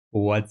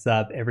What's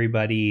up,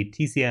 everybody?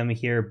 TCM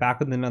here, back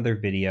with another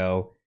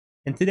video.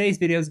 And today's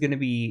video is going to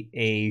be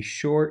a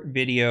short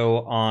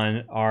video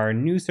on our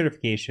new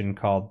certification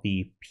called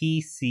the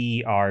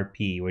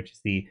PCRP, which is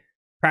the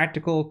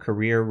Practical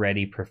Career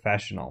Ready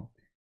Professional.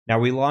 Now,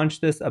 we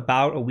launched this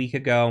about a week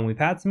ago, and we've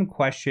had some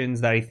questions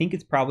that I think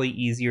it's probably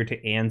easier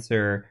to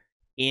answer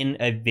in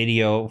a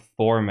video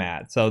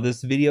format. So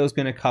this video is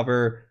going to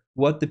cover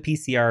what the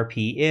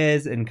PCRP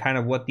is and kind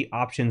of what the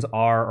options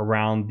are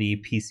around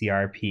the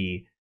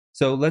PCRP.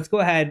 So let's go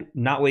ahead,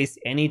 not waste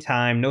any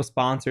time, no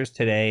sponsors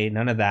today,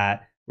 none of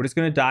that. We're just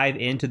going to dive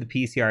into the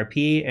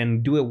PCRP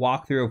and do a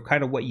walkthrough of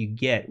kind of what you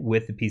get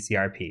with the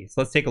PCRP.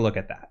 So let's take a look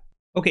at that.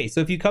 Okay,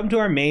 so if you come to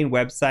our main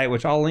website,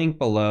 which I'll link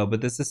below,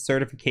 but this is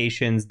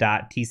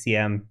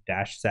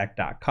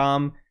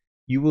certifications.tcm-sec.com,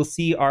 you will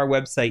see our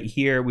website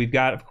here. We've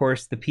got, of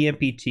course, the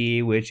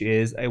PNPT, which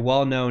is a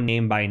well-known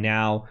name by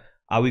now.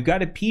 We've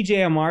got a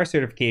PJMR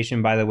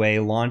certification, by the way,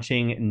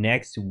 launching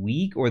next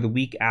week or the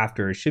week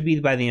after. It should be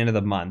by the end of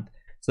the month.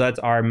 So that's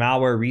our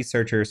malware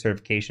researcher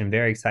certification.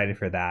 Very excited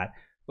for that.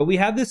 But we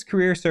have this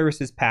career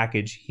services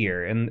package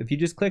here. And if you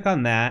just click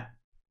on that,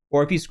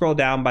 or if you scroll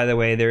down, by the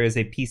way, there is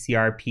a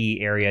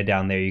PCRP area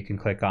down there you can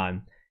click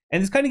on.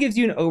 And this kind of gives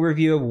you an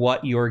overview of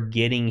what you're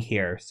getting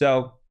here.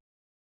 So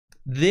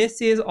this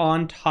is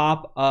on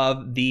top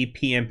of the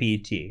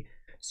PNPT.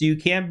 So you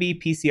can't be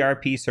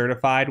PCRP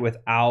certified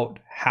without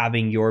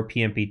having your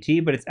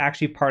PNPT, but it's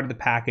actually part of the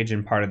package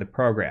and part of the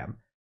program.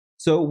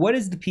 So what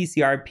is the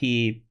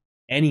PCRP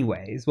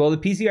anyways? Well, the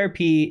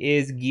PCRP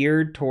is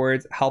geared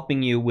towards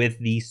helping you with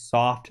the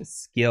soft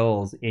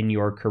skills in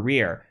your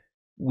career.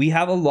 We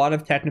have a lot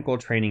of technical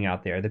training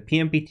out there. The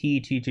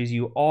PNPT teaches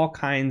you all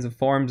kinds of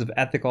forms of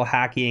ethical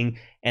hacking,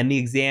 and the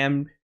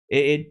exam,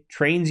 it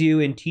trains you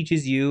and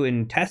teaches you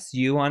and tests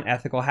you on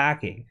ethical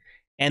hacking.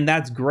 And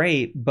that's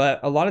great, but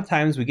a lot of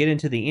times we get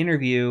into the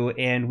interview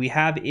and we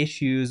have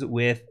issues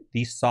with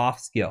the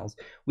soft skills.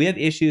 We have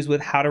issues with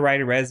how to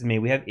write a resume.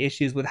 We have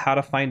issues with how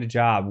to find a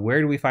job.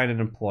 Where do we find an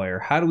employer?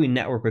 How do we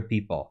network with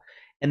people?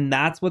 And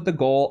that's what the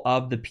goal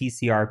of the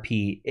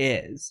PCRP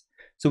is.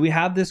 So we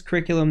have this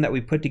curriculum that we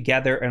put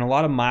together and a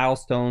lot of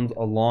milestones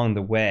along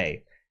the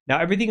way. Now,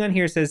 everything on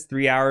here says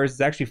 3 hours.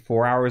 It's actually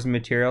 4 hours of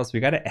material, so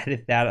we got to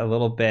edit that a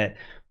little bit.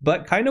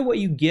 But kind of what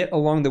you get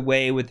along the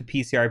way with the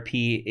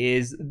PCRP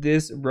is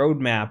this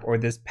roadmap or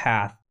this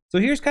path. So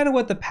here's kind of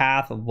what the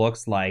path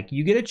looks like.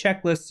 You get a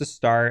checklist to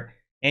start,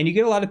 and you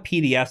get a lot of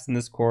PDFs in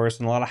this course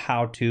and a lot of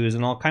how-tos,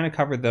 and I'll kind of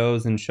cover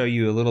those and show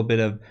you a little bit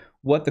of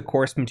what the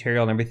course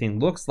material and everything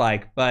looks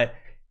like. But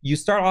you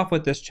start off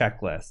with this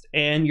checklist,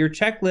 and your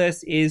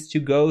checklist is to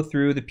go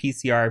through the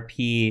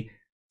PCRP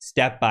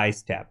step by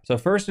step. So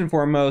first and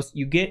foremost,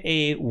 you get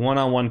a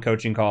one-on-one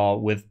coaching call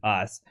with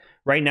us.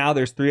 Right now,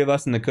 there's 3 of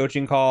us in the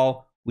coaching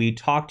call. We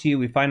talk to you,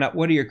 we find out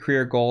what are your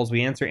career goals,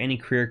 we answer any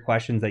career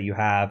questions that you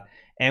have,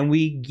 and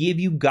we give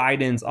you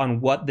guidance on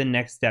what the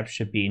next step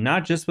should be,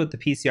 not just with the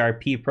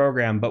PCRP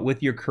program, but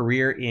with your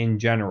career in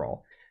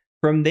general.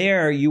 From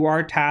there, you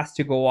are tasked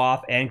to go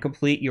off and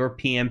complete your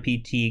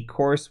PNPT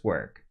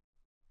coursework.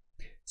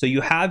 So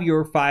you have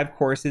your 5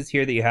 courses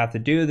here that you have to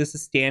do. This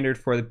is standard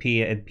for the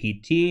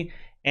PNPT.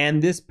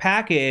 And this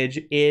package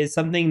is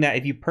something that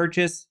if you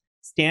purchase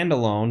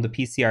standalone, the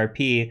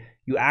PCRP,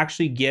 you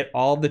actually get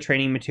all of the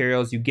training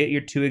materials, you get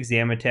your 2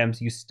 exam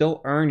attempts, you still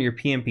earn your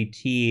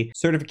PNPT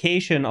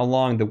certification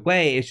along the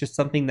way. It's just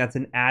something that's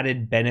an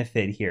added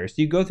benefit here.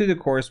 So you go through the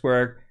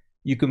coursework,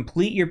 you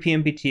complete your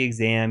PNPT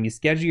exam, you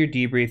schedule your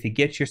debrief, you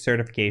get your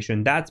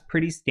certification. That's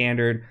pretty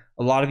standard.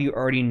 A lot of you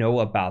already know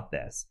about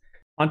this.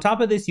 On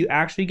top of this, you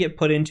actually get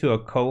put into a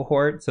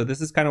cohort. So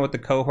this is kind of what the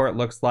cohort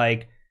looks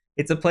like.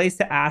 It's a place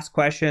to ask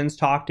questions,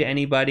 talk to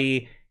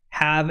anybody,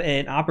 have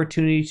an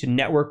opportunity to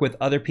network with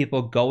other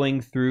people going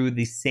through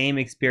the same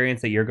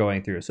experience that you're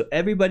going through. So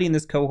everybody in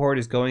this cohort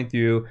is going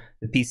through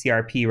the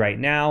PCRP right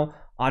now.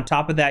 On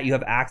top of that, you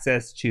have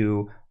access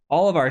to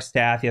all of our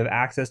staff. You have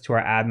access to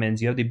our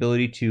admins. You have the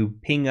ability to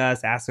ping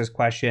us, ask us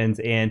questions,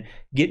 and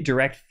get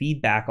direct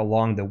feedback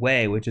along the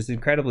way, which is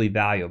incredibly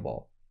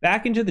valuable.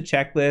 Back into the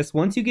checklist,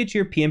 once you get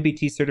your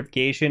PNPT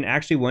certification,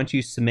 actually once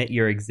you submit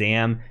your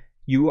exam,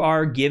 you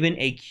are given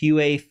a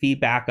QA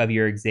feedback of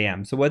your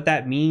exam. So what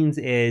that means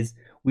is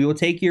we will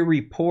take your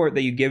report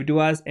that you give to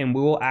us and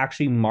we will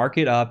actually mark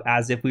it up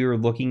as if we were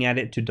looking at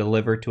it to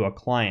deliver to a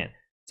client.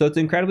 So it's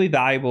incredibly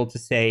valuable to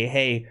say,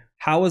 hey,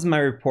 how was my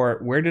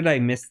report? Where did I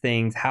miss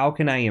things? How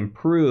can I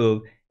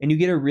improve? And you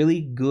get a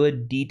really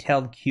good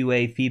detailed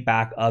QA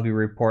feedback of your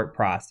report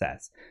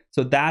process.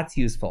 So that's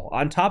useful.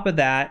 On top of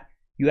that,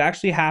 you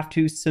actually have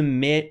to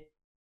submit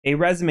a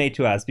resume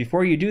to us.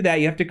 Before you do that,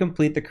 you have to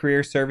complete the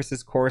career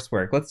services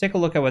coursework. Let's take a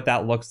look at what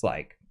that looks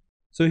like.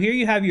 So here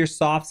you have your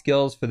soft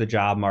skills for the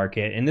job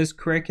market, and this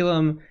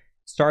curriculum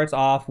starts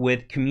off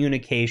with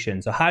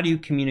communication. So how do you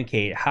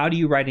communicate? How do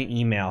you write an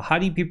email? How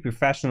do you be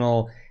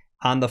professional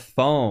on the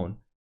phone?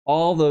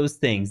 All those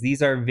things.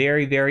 These are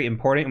very, very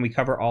important, and we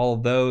cover all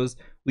of those.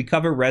 We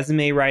cover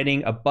resume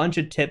writing, a bunch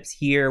of tips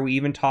here. We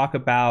even talk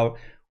about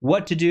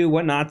what to do,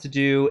 what not to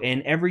do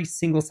in every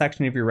single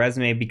section of your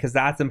resume, because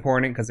that's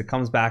important because it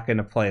comes back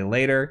into play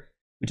later.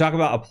 We talk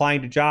about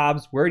applying to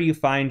jobs. Where do you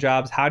find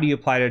jobs? How do you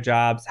apply to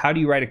jobs? How do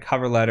you write a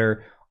cover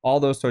letter? All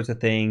those sorts of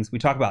things. We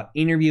talk about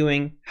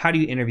interviewing. How do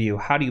you interview?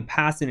 How do you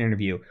pass an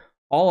interview?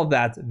 All of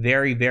that's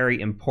very, very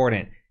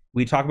important.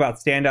 We talk about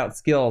standout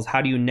skills.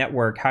 How do you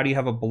network? How do you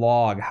have a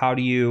blog? How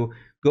do you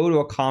go to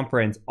a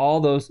conference? All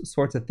those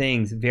sorts of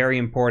things, very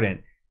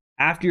important.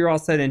 After you're all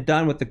said and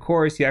done with the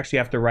course, you actually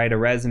have to write a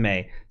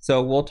resume.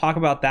 So we'll talk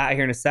about that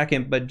here in a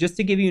second, but just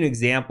to give you an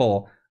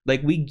example,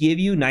 like we give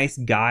you nice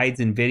guides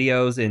and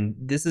videos, and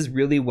this is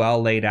really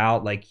well laid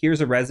out. Like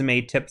here's a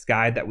resume tips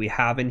guide that we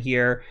have in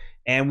here,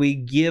 and we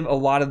give a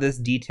lot of this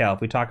detail.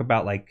 If we talk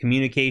about like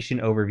communication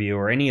overview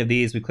or any of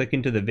these, we click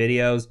into the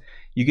videos,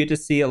 you get to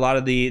see a lot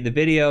of the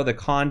video, the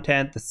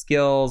content, the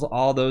skills,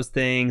 all those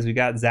things. We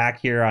got Zach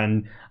here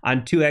on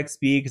 2x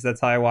speed because that's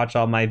how I watch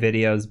all my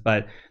videos,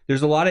 but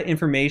there's a lot of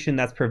information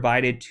that's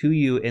provided to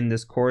you in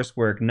this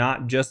coursework,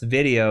 not just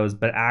videos,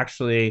 but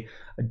actually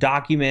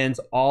documents,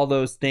 all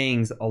those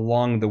things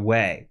along the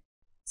way.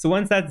 So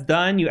once that's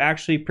done, you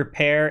actually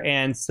prepare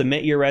and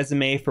submit your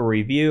resume for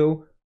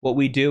review. What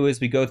we do is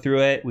we go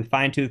through it, we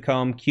fine tooth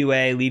comb,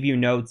 QA, leave you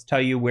notes,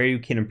 tell you where you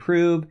can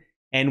improve.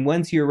 And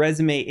once your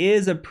resume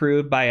is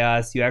approved by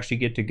us, you actually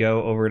get to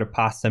go over to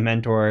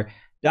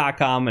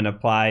pastamentor.com and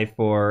apply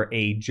for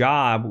a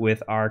job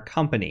with our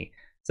company.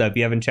 So if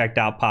you haven't checked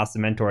out Pasta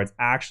Mentor, it's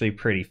actually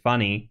pretty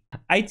funny.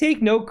 I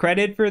take no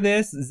credit for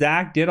this.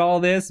 Zach did all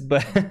this,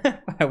 but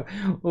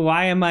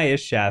why am I a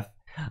chef?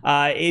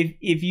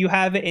 If you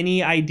have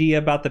any idea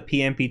about the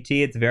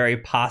PNPT, it's very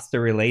pasta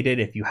related.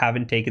 If you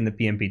haven't taken the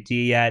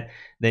PNPT yet,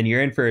 then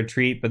you're in for a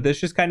treat. But this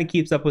just kind of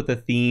keeps up with the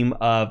theme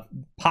of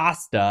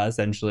pasta,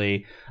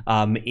 essentially,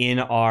 in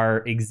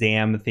our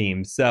exam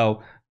theme.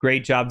 So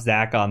great job,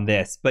 Zach, on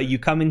this. But you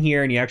come in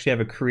here and you actually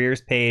have a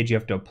careers page. You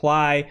have to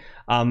apply.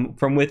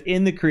 From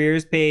within the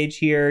careers page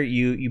here,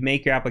 you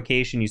make your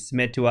application, you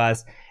submit to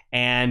us,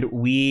 and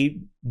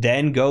we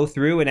then go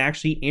through and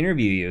actually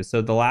interview you.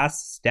 So the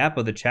last step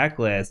of the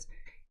checklist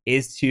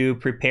is to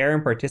prepare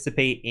and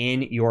participate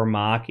in your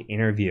mock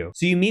interview.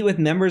 So you meet with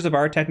members of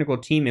our technical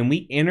team and we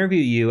interview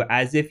you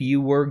as if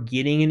you were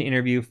getting an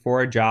interview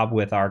for a job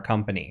with our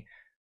company.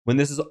 When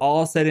this is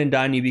all said and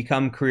done, you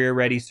become career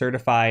ready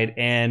certified.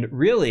 And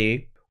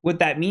really what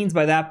that means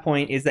by that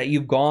point is that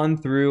you've gone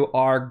through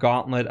our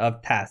gauntlet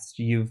of tests.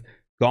 You've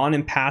gone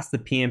and passed the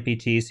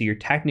PNPT, so you're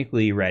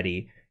technically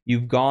ready.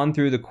 You've gone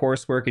through the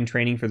coursework and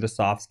training for the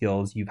soft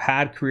skills. You've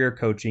had career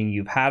coaching.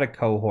 You've had a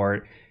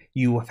cohort.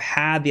 You've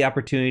had the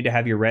opportunity to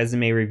have your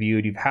resume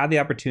reviewed. You've had the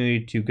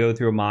opportunity to go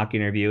through a mock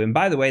interview. And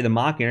by the way, the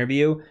mock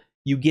interview,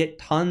 you get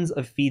tons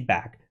of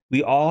feedback.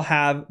 We all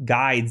have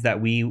guides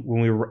that when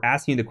we were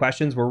asking you the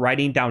questions, we're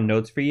writing down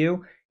notes for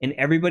you. And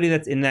everybody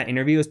that's in that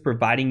interview is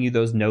providing you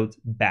those notes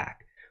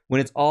back.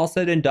 When it's all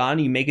said and done,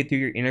 you make it through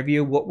your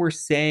interview, what we're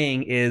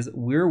saying is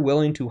we're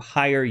willing to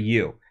hire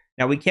you.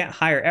 Now, we can't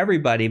hire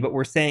everybody, but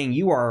we're saying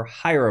you are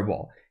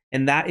hireable.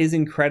 And that is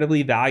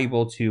incredibly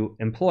valuable to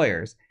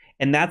employers.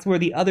 And that's where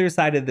the other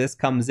side of this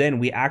comes in.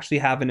 We actually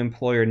have an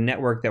employer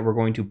network that we're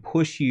going to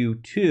push you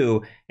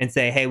to and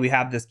say, hey, we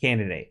have this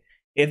candidate.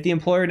 If the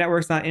employer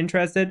network's not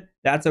interested,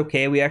 that's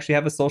okay. We actually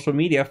have a social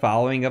media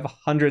following of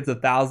hundreds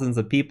of thousands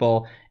of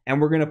people,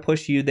 and we're going to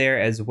push you there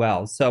as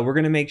well. So we're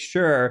going to make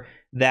sure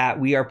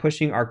that we are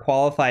pushing our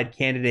qualified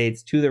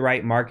candidates to the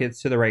right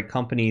markets, to the right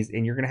companies,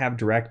 and you're going to have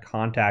direct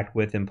contact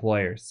with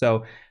employers.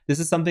 So this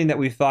is something that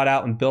we've thought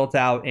out and built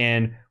out,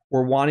 and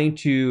we're wanting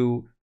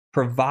to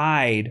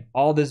provide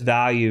all this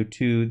value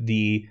to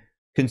the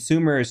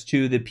consumers,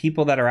 to the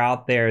people that are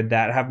out there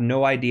that have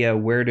no idea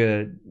where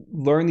to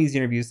learn these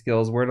interview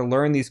skills, where to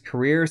learn these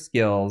career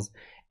skills.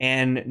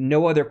 And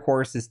no other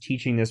course is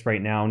teaching this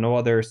right now. No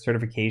other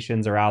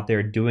certifications are out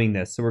there doing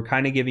this. So we're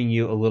kind of giving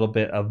you a little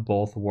bit of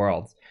both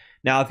worlds.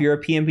 Now, if you're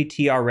a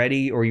PNPT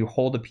already or you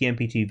hold a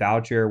PNPT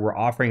voucher, we're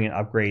offering an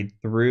upgrade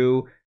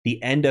through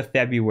the end of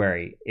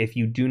February. If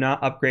you do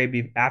not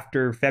upgrade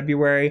after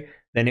February,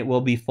 then it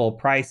will be full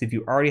price. If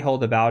you already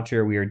hold a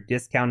voucher, we are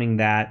discounting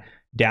that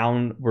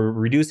down. We're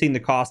reducing the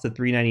cost to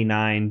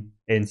 $399,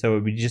 and so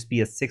it would just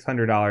be a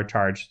 $600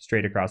 charge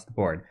straight across the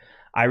board.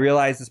 I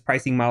realize this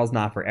pricing model is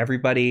not for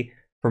everybody.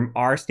 From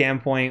our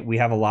standpoint, we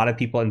have a lot of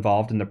people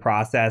involved in the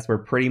process. We're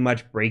pretty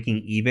much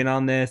breaking even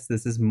on this.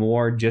 This is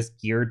more just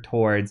geared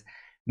towards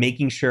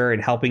making sure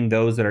and helping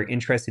those that are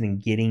interested in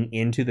getting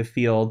into the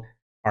field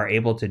are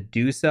able to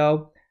do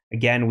so.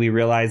 Again, we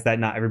realize that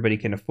not everybody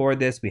can afford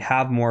this. We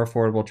have more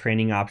affordable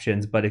training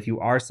options, but if you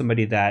are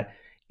somebody that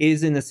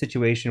is in a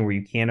situation where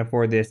you can't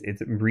afford this,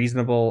 it's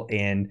reasonable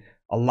and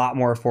a lot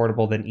more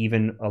affordable than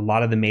even a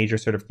lot of the major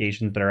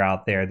certifications that are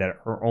out there that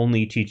are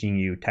only teaching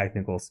you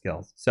technical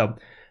skills. So a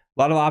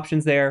lot of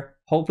options there.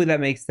 Hopefully that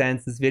makes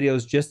sense. This video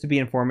is just to be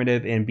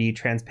informative and be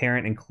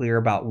transparent and clear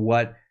about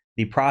what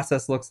the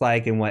process looks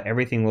like and what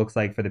everything looks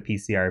like for the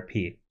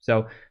PCRP.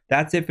 So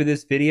that's it for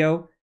this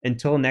video.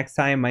 Until next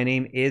time, my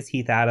name is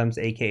Heath Adams,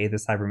 aka the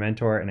Cyber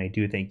Mentor, and I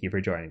do thank you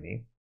for joining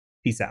me.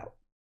 Peace out.